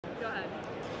ahead.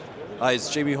 Hi,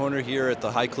 it's Jamie Horner here at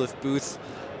the HiCLIFF booth,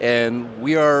 and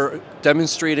we are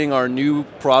demonstrating our new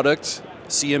product,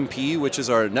 CMP, which is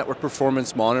our network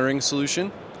performance monitoring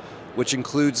solution, which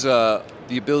includes the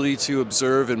ability to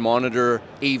observe and monitor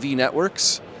AV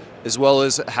networks, as well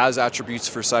as has attributes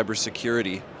for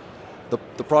cybersecurity.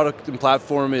 The product and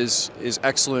platform is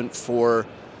excellent for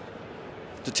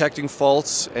detecting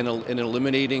faults and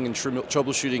eliminating and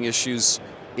troubleshooting issues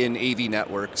in AV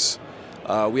networks.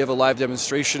 We have a live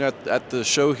demonstration at the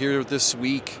show here this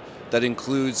week that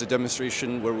includes a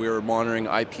demonstration where we are monitoring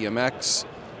IPMX,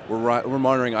 we're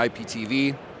monitoring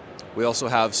IPTV, we also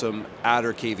have some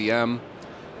adder KVM,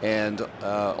 and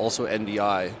also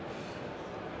NDI.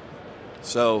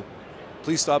 So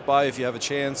please stop by if you have a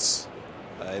chance.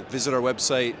 Visit our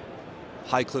website,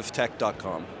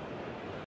 HiCLIFFtech.com.